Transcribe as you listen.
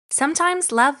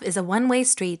Sometimes love is a one-way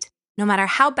street. No matter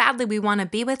how badly we want to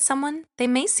be with someone, they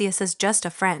may see us as just a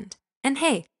friend. And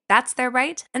hey, that's their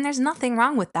right, and there's nothing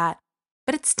wrong with that.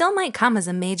 But it still might come as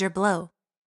a major blow.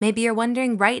 Maybe you're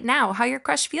wondering right now how your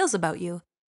crush feels about you.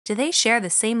 Do they share the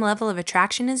same level of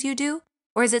attraction as you do,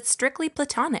 or is it strictly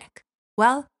platonic?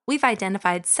 Well, we've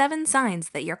identified 7 signs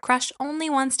that your crush only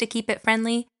wants to keep it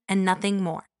friendly and nothing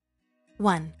more.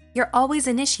 1. You're always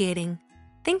initiating.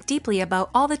 Think deeply about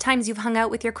all the times you've hung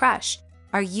out with your crush.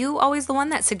 Are you always the one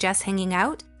that suggests hanging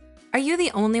out? Are you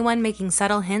the only one making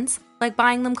subtle hints, like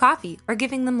buying them coffee or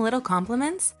giving them little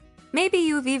compliments? Maybe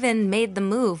you've even made the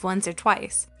move once or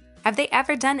twice. Have they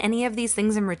ever done any of these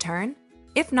things in return?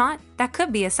 If not, that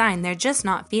could be a sign they're just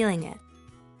not feeling it.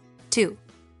 2.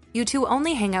 You two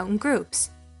only hang out in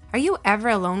groups. Are you ever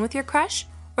alone with your crush?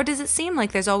 Or does it seem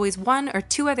like there's always 1 or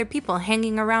 2 other people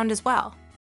hanging around as well?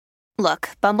 Look,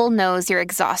 Bumble knows you're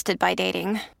exhausted by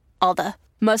dating. All the,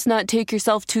 must not take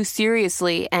yourself too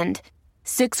seriously, and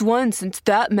 6'1" since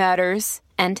that matters,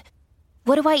 and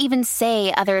what do I even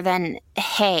say other than,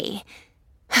 hey?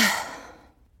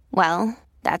 Well,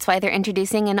 that's why they're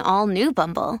introducing an all-new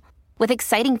Bumble, with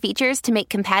exciting features to make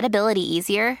compatibility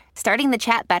easier, starting the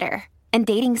chat better, and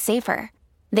dating safer.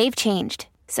 They've changed,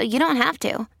 so you don't have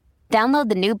to. Download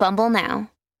the new Bumble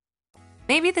now.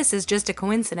 Maybe this is just a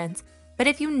coincidence, but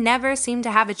if you never seem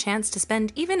to have a chance to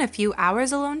spend even a few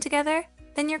hours alone together,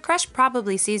 then your crush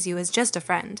probably sees you as just a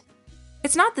friend.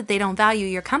 It's not that they don't value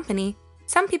your company.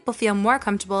 Some people feel more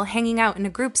comfortable hanging out in a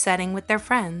group setting with their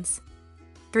friends.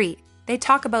 3. They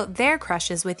talk about their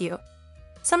crushes with you.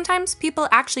 Sometimes people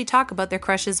actually talk about their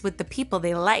crushes with the people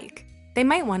they like. They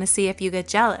might want to see if you get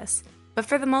jealous, but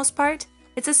for the most part,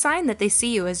 it's a sign that they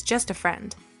see you as just a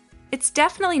friend. It's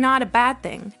definitely not a bad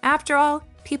thing. After all,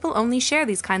 people only share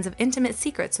these kinds of intimate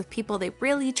secrets with people they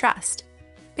really trust.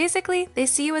 Basically, they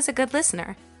see you as a good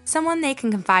listener, someone they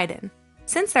can confide in.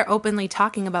 Since they're openly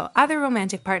talking about other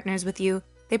romantic partners with you,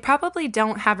 they probably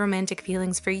don't have romantic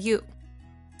feelings for you.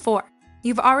 4.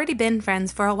 You've already been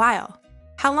friends for a while.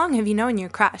 How long have you known your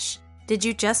crush? Did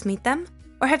you just meet them?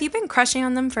 Or have you been crushing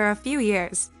on them for a few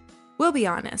years? We'll be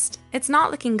honest, it's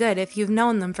not looking good if you've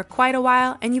known them for quite a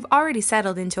while and you've already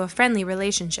settled into a friendly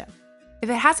relationship. If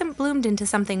it hasn't bloomed into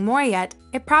something more yet,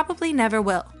 it probably never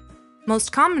will.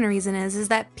 Most common reason is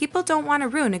that people don't want to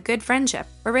ruin a good friendship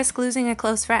or risk losing a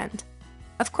close friend.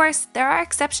 Of course, there are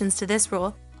exceptions to this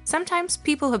rule. Sometimes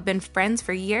people who have been friends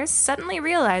for years suddenly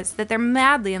realize that they're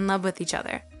madly in love with each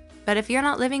other. But if you're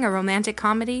not living a romantic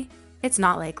comedy, it's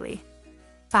not likely.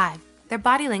 5. Their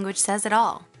body language says it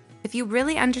all. If you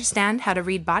really understand how to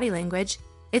read body language,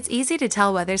 it's easy to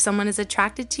tell whether someone is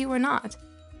attracted to you or not.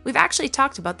 We've actually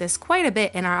talked about this quite a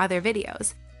bit in our other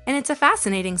videos, and it's a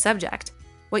fascinating subject.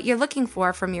 What you're looking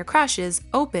for from your crush is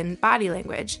open body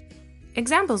language.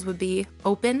 Examples would be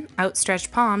open,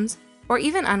 outstretched palms, or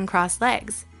even uncrossed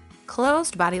legs.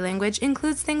 Closed body language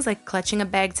includes things like clutching a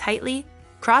bag tightly,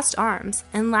 crossed arms,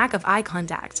 and lack of eye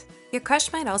contact. Your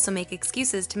crush might also make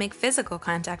excuses to make physical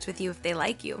contact with you if they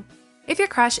like you. If your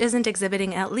crush isn't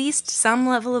exhibiting at least some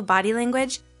level of body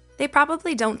language, they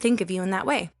probably don't think of you in that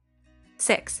way.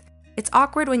 6. It's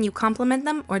awkward when you compliment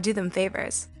them or do them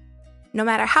favors. No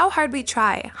matter how hard we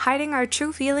try, hiding our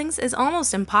true feelings is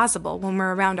almost impossible when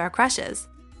we're around our crushes.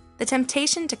 The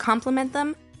temptation to compliment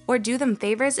them or do them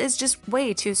favors is just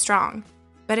way too strong.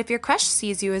 But if your crush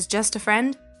sees you as just a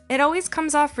friend, it always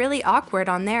comes off really awkward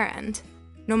on their end.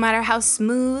 No matter how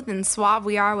smooth and suave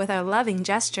we are with our loving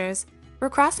gestures, we're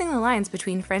crossing the lines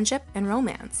between friendship and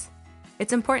romance.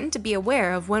 It's important to be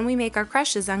aware of when we make our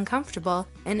crushes uncomfortable,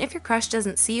 and if your crush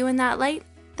doesn't see you in that light,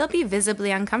 they'll be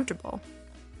visibly uncomfortable.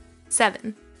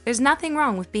 7. There's nothing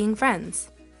wrong with being friends.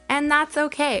 And that's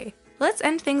okay. Let's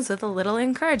end things with a little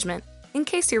encouragement, in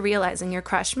case you're realizing your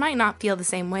crush might not feel the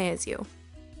same way as you.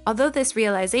 Although this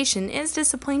realization is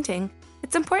disappointing,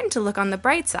 it's important to look on the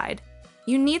bright side.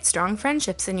 You need strong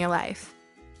friendships in your life.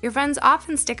 Your friends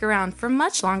often stick around for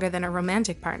much longer than a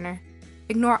romantic partner.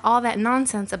 Ignore all that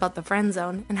nonsense about the friend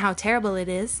zone and how terrible it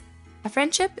is. A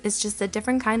friendship is just a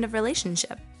different kind of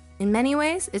relationship. In many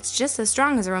ways, it's just as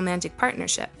strong as a romantic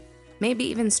partnership. Maybe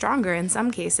even stronger in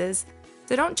some cases.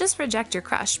 So don't just reject your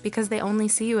crush because they only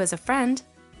see you as a friend.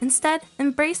 Instead,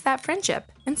 embrace that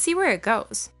friendship and see where it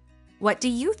goes. What do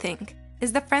you think?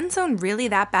 Is the friend zone really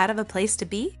that bad of a place to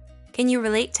be? Can you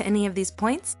relate to any of these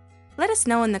points? Let us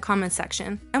know in the comments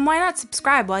section, and why not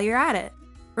subscribe while you're at it?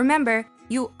 Remember,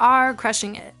 you are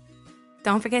crushing it.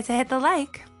 Don't forget to hit the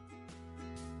like.